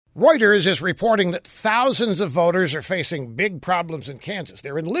Reuters is reporting that thousands of voters are facing big problems in Kansas.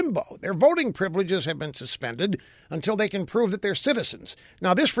 They're in limbo. Their voting privileges have been suspended until they can prove that they're citizens.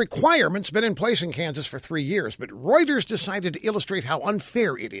 Now, this requirement's been in place in Kansas for 3 years, but Reuters decided to illustrate how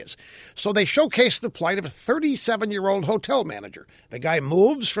unfair it is. So they showcased the plight of a 37-year-old hotel manager. The guy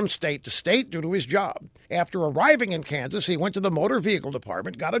moves from state to state due to his job. After arriving in Kansas, he went to the motor vehicle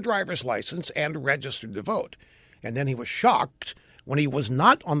department, got a driver's license, and registered to vote. And then he was shocked when he was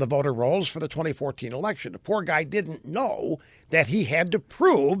not on the voter rolls for the 2014 election. The poor guy didn't know that he had to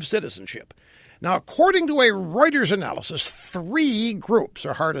prove citizenship. Now, according to a Reuters analysis, 3 groups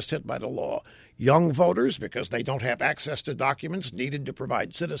are hardest hit by the law. Young voters, because they don't have access to documents needed to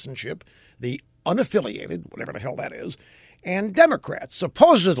provide citizenship. The unaffiliated, whatever the hell that is. And Democrats,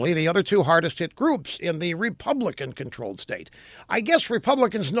 supposedly the other 2 hardest hit groups in the Republican-controlled state. I guess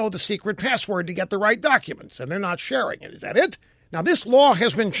Republicans know the secret password to get the right documents, and they're not sharing it. Is that it? Now, this law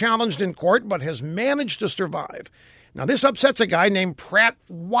has been challenged in court, but has managed to survive. Now, this upsets a guy named Pratt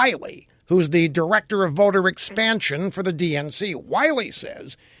Wiley, who's the director of voter expansion for the DNC. Wiley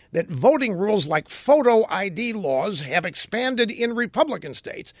says that voting rules like photo ID laws have expanded in Republican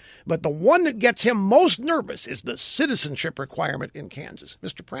states, but the one that gets him most nervous is the citizenship requirement in Kansas.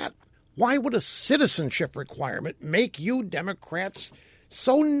 Mr. Pratt, why would a citizenship requirement make you Democrats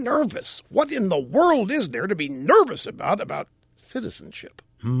so nervous? What in the world is there to be nervous about citizenship?